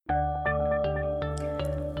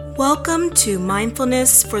Welcome to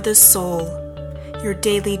Mindfulness for the Soul, your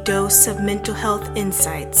daily dose of mental health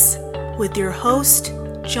insights, with your host,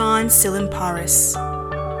 John Silamparis.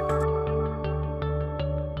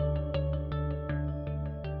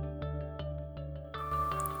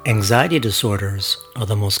 Anxiety disorders are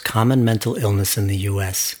the most common mental illness in the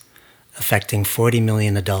U.S., affecting 40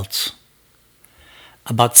 million adults.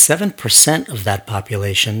 About 7% of that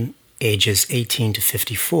population, ages 18 to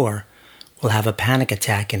 54, will have a panic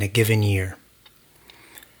attack in a given year.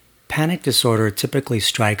 Panic disorder typically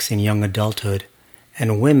strikes in young adulthood,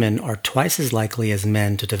 and women are twice as likely as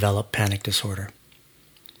men to develop panic disorder.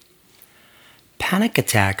 Panic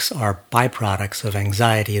attacks are byproducts of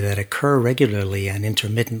anxiety that occur regularly and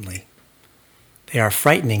intermittently. They are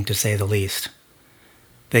frightening, to say the least.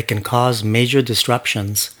 They can cause major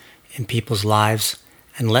disruptions in people's lives,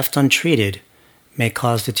 and left untreated, may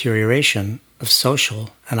cause deterioration of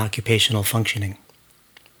social and occupational functioning.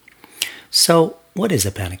 So, what is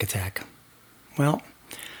a panic attack? Well,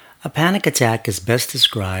 a panic attack is best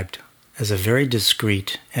described as a very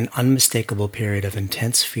discrete and unmistakable period of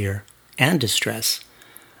intense fear and distress,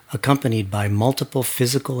 accompanied by multiple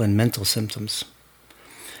physical and mental symptoms.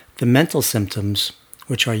 The mental symptoms,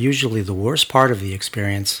 which are usually the worst part of the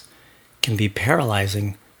experience, can be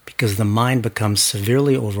paralyzing because the mind becomes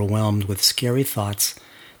severely overwhelmed with scary thoughts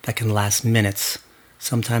that can last minutes,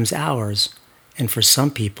 sometimes hours, and for some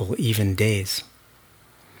people even days.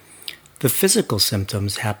 The physical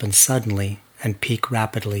symptoms happen suddenly and peak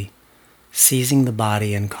rapidly, seizing the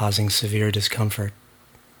body and causing severe discomfort.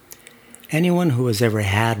 Anyone who has ever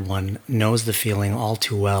had one knows the feeling all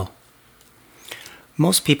too well.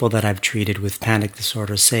 Most people that I've treated with panic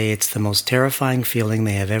disorder say it's the most terrifying feeling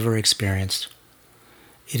they have ever experienced.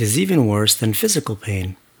 It is even worse than physical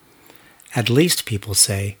pain. At least, people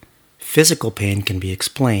say, physical pain can be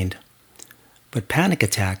explained. But panic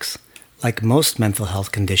attacks, like most mental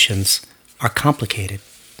health conditions, are complicated.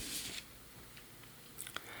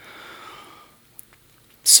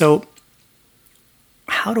 So,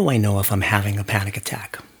 how do I know if I'm having a panic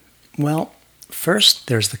attack? Well, first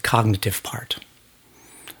there's the cognitive part.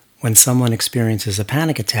 When someone experiences a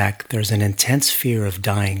panic attack, there's an intense fear of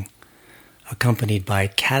dying, accompanied by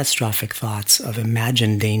catastrophic thoughts of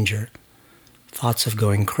imagined danger, thoughts of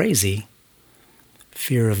going crazy,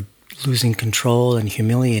 fear of losing control and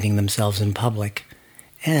humiliating themselves in public,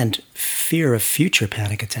 and fear of future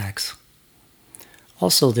panic attacks.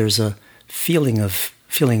 Also, there's a feeling of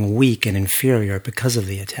feeling weak and inferior because of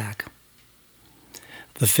the attack.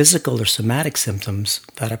 The physical or somatic symptoms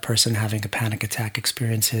that a person having a panic attack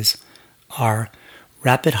experiences are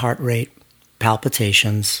rapid heart rate,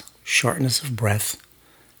 palpitations, shortness of breath,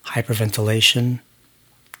 hyperventilation,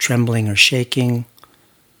 trembling or shaking,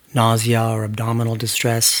 nausea or abdominal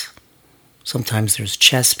distress. Sometimes there's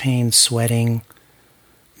chest pain, sweating,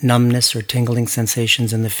 numbness or tingling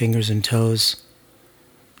sensations in the fingers and toes,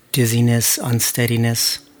 dizziness,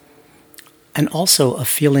 unsteadiness, and also a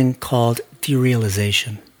feeling called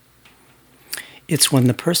derealization. It's when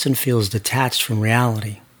the person feels detached from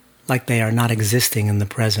reality, like they are not existing in the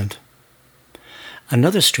present.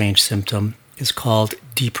 Another strange symptom is called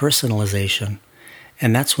depersonalization,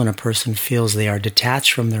 and that's when a person feels they are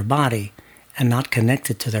detached from their body and not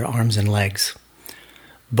connected to their arms and legs.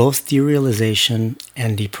 Both derealization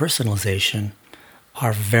and depersonalization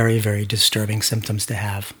are very, very disturbing symptoms to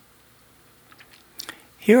have.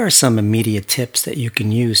 Here are some immediate tips that you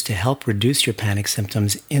can use to help reduce your panic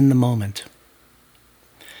symptoms in the moment.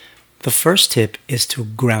 The first tip is to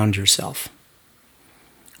ground yourself.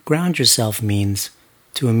 Ground yourself means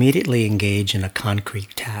to immediately engage in a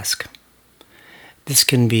concrete task. This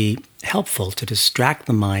can be helpful to distract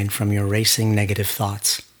the mind from your racing negative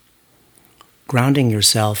thoughts. Grounding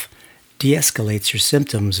yourself de-escalates your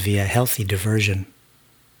symptoms via healthy diversion.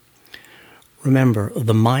 Remember,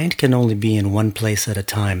 the mind can only be in one place at a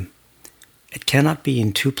time. It cannot be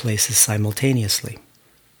in two places simultaneously.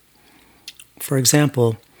 For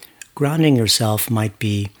example, grounding yourself might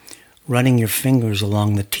be running your fingers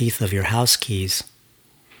along the teeth of your house keys,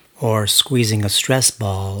 or squeezing a stress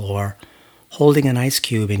ball, or holding an ice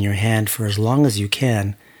cube in your hand for as long as you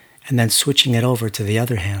can, and then switching it over to the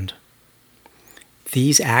other hand.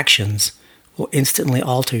 These actions will instantly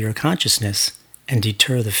alter your consciousness and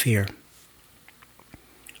deter the fear.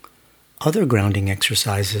 Other grounding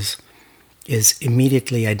exercises is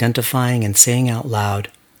immediately identifying and saying out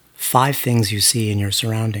loud 5 things you see in your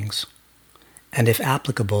surroundings, and if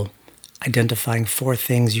applicable, identifying 4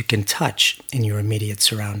 things you can touch in your immediate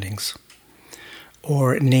surroundings,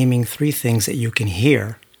 or naming 3 things that you can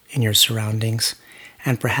hear in your surroundings,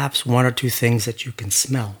 and perhaps 1 or 2 things that you can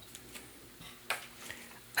smell.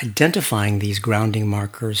 Identifying these grounding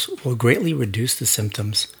markers will greatly reduce the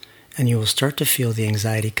symptoms, and you will start to feel the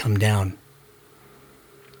anxiety come down.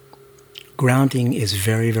 Grounding is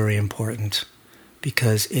very, very important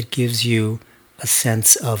because it gives you a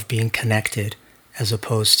sense of being connected as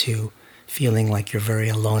opposed to feeling like you're very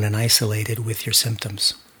alone and isolated with your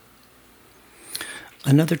symptoms.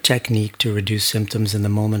 Another technique to reduce symptoms in the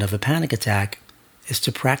moment of a panic attack is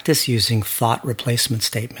to practice using thought replacement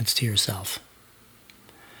statements to yourself.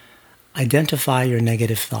 Identify your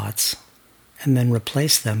negative thoughts and then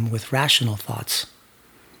replace them with rational thoughts.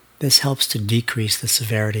 This helps to decrease the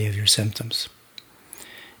severity of your symptoms.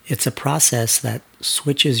 It's a process that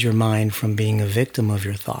switches your mind from being a victim of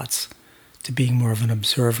your thoughts to being more of an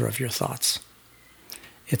observer of your thoughts.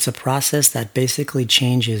 It's a process that basically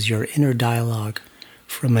changes your inner dialogue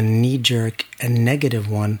from a knee-jerk and negative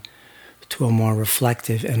one to a more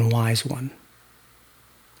reflective and wise one.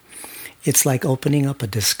 It's like opening up a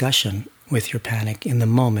discussion with your panic in the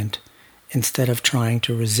moment instead of trying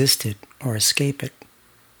to resist it or escape it.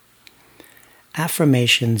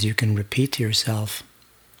 Affirmations you can repeat to yourself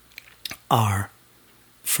are,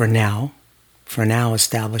 for now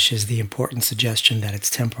establishes the important suggestion that it's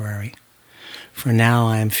temporary. For now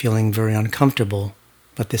I am feeling very uncomfortable,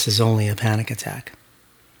 but this is only a panic attack.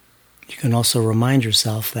 You can also remind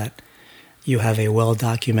yourself that you have a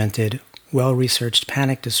well-documented, well-researched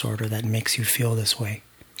panic disorder that makes you feel this way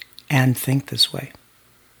and think this way.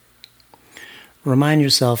 Remind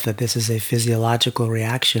yourself that this is a physiological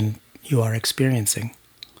reaction you are experiencing,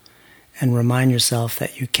 and remind yourself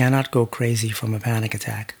that you cannot go crazy from a panic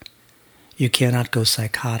attack. You cannot go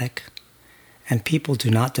psychotic, and people do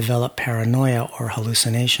not develop paranoia or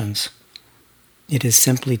hallucinations. It is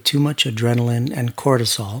simply too much adrenaline and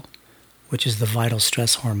cortisol, which is the vital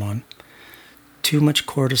stress hormone, too much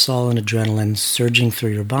cortisol and adrenaline surging through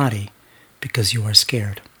your body because you are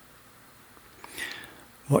scared.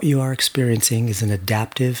 What you are experiencing is an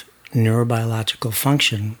adaptive neurobiological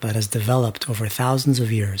function that has developed over thousands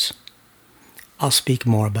of years. I'll speak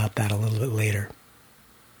more about that a little bit later.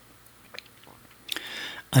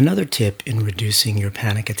 Another tip in reducing your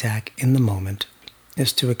panic attack in the moment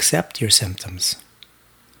is to accept your symptoms.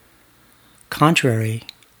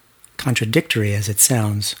 Contradictory as it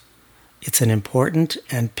sounds, it's an important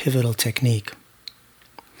and pivotal technique.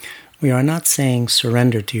 We are not saying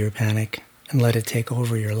surrender to your panic and let it take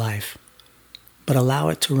over your life, but allow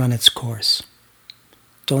it to run its course.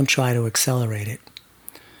 Don't try to accelerate it.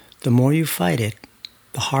 The more you fight it,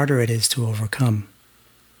 the harder it is to overcome.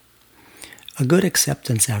 A good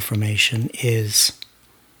acceptance affirmation is,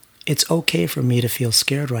 it's okay for me to feel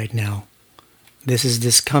scared right now. This is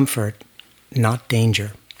discomfort, not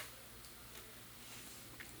danger.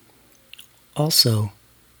 Also,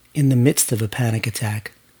 in the midst of a panic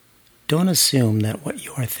attack, don't assume that what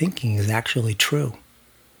you are thinking is actually true.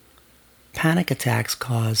 Panic attacks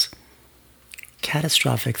cause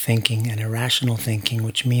catastrophic thinking and irrational thinking,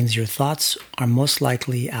 which means your thoughts are most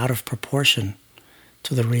likely out of proportion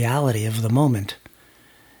to the reality of the moment.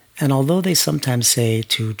 And although they sometimes say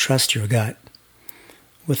to trust your gut,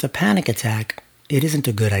 with a panic attack, it isn't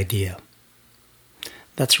a good idea.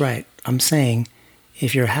 That's right, I'm saying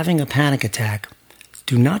if you're having a panic attack,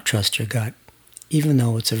 do not trust your gut, even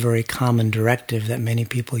though it's a very common directive that many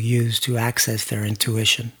people use to access their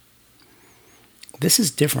intuition. This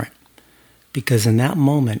is different because in that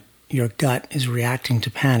moment, your gut is reacting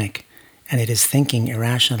to panic and it is thinking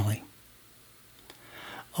irrationally.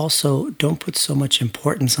 Also, don't put so much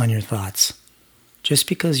importance on your thoughts. Just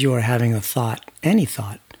because you are having a thought, any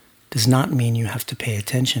thought, does not mean you have to pay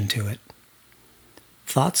attention to it.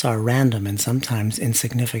 Thoughts are random and sometimes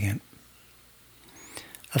insignificant.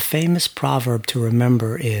 A famous proverb to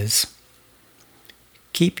remember is,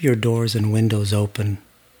 keep your doors and windows open.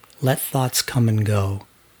 Let thoughts come and go.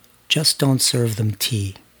 Just don't serve them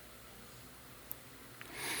tea.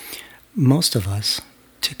 Most of us,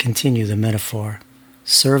 to continue the metaphor,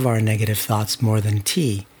 serve our negative thoughts more than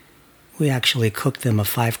tea. We actually cook them a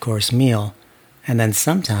 5-course meal, and then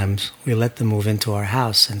sometimes we let them move into our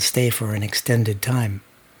house and stay for an extended time.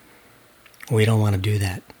 We don't want to do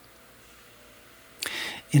that.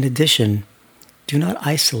 In addition, do not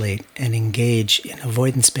isolate and engage in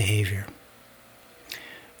avoidance behavior.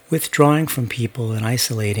 Withdrawing from people and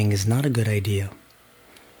isolating is not a good idea.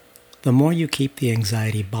 The more you keep the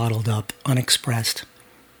anxiety bottled up, unexpressed,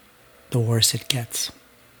 the worse it gets.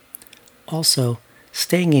 Also,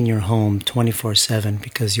 staying in your home 24/7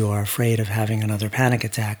 because you are afraid of having another panic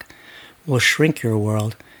attack will shrink your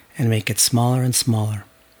world and make it smaller and smaller.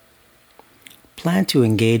 Plan to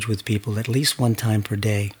engage with people at least one time per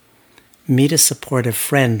day. Meet a supportive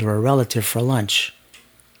friend or a relative for lunch.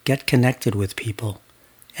 get connected with people,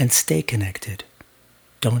 and stay connected.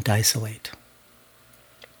 Don't isolate.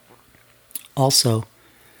 Also,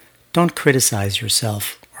 don't criticize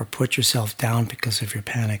yourself or put yourself down because of your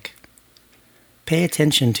panic. Pay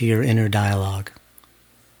attention to your inner dialogue,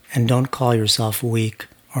 and don't call yourself weak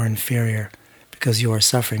or inferior because you are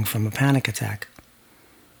suffering from a panic attack.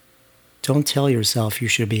 Don't tell yourself you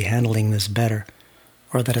should be handling this better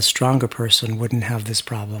or that a stronger person wouldn't have this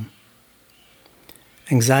problem.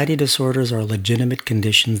 Anxiety disorders are legitimate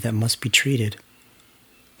conditions that must be treated.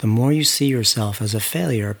 The more you see yourself as a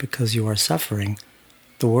failure because you are suffering,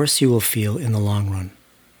 the worse you will feel in the long run.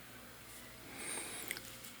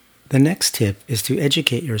 The next tip is to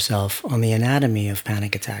educate yourself on the anatomy of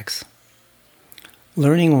panic attacks.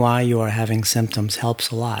 Learning why you are having symptoms helps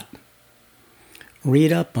a lot.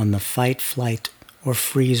 Read up on the fight, flight, or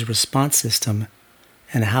freeze response system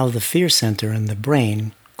and how the fear center in the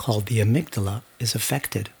brain, called the amygdala, is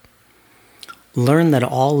affected. Learn that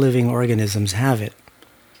all living organisms have it.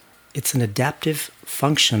 It's an adaptive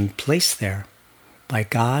function placed there by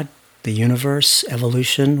God, the universe,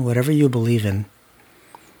 evolution, whatever you believe in.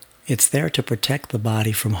 It's there to protect the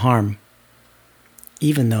body from harm.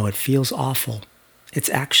 Even though it feels awful, it's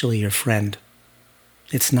actually your friend.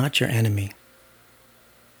 It's not your enemy.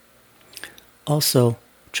 Also,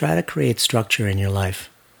 try to create structure in your life.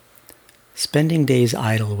 Spending days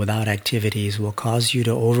idle without activities will cause you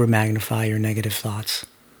to over-magnify your negative thoughts.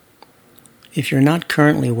 If you're not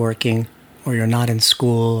currently working, or you're not in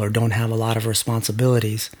school, or don't have a lot of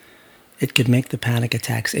responsibilities, it could make the panic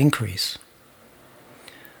attacks increase.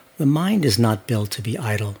 The mind is not built to be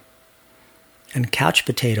idle, and couch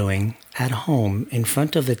potatoing at home in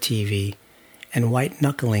front of the TV and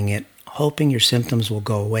white-knuckling it, hoping your symptoms will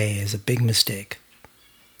go away, is a big mistake.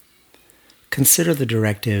 Consider the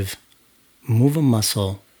directive, move a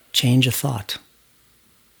muscle, change a thought.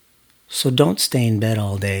 So don't stay in bed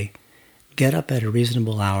all day, get up at a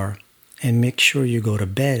reasonable hour, and make sure you go to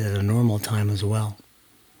bed at a normal time as well.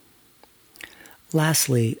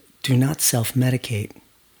 Lastly, do not self-medicate.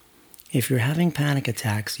 If you're having panic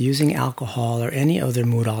attacks, using alcohol or any other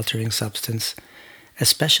mood-altering substance,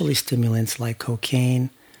 especially stimulants like cocaine,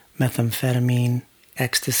 methamphetamine,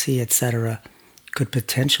 ecstasy, etc., could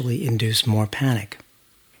potentially induce more panic.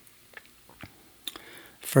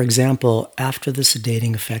 For example, after the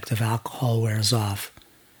sedating effect of alcohol wears off,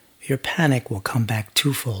 your panic will come back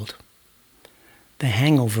twofold. The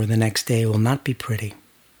hangover the next day will not be pretty.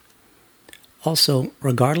 Also,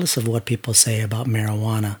 regardless of what people say about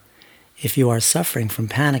marijuana, if you are suffering from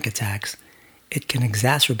panic attacks, it can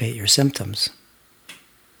exacerbate your symptoms.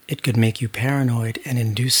 It could make you paranoid and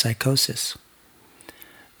induce psychosis.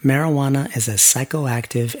 Marijuana is a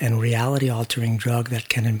psychoactive and reality-altering drug that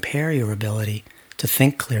can impair your ability to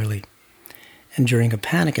think clearly. And during a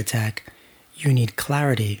panic attack, you need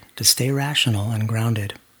clarity to stay rational and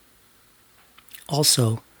grounded.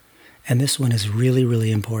 Also, and this one is really,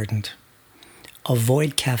 really important,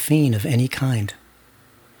 avoid caffeine of any kind.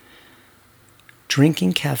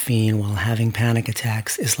 Drinking caffeine while having panic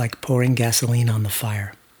attacks is like pouring gasoline on the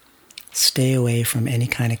fire. Stay away from any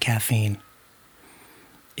kind of caffeine.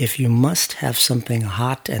 If you must have something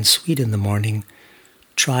hot and sweet in the morning,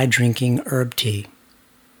 try drinking herb tea,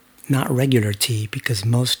 not regular tea, because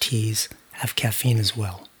most teas have caffeine as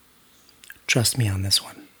well. Trust me on this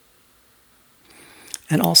one.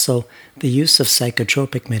 And also, the use of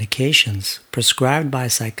psychotropic medications prescribed by a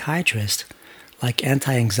psychiatrist, like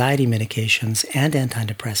anti-anxiety medications and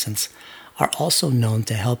antidepressants, are also known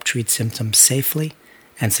to help treat symptoms safely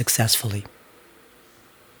and successfully.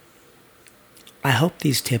 I hope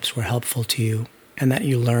these tips were helpful to you and that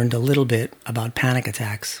you learned a little bit about panic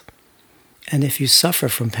attacks. And if you suffer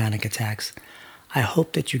from panic attacks, I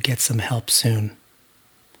hope that you get some help soon.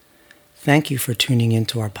 Thank you for tuning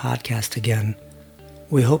into our podcast again.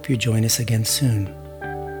 We hope you join us again soon.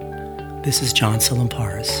 This is John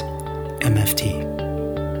Silimparis, MFT.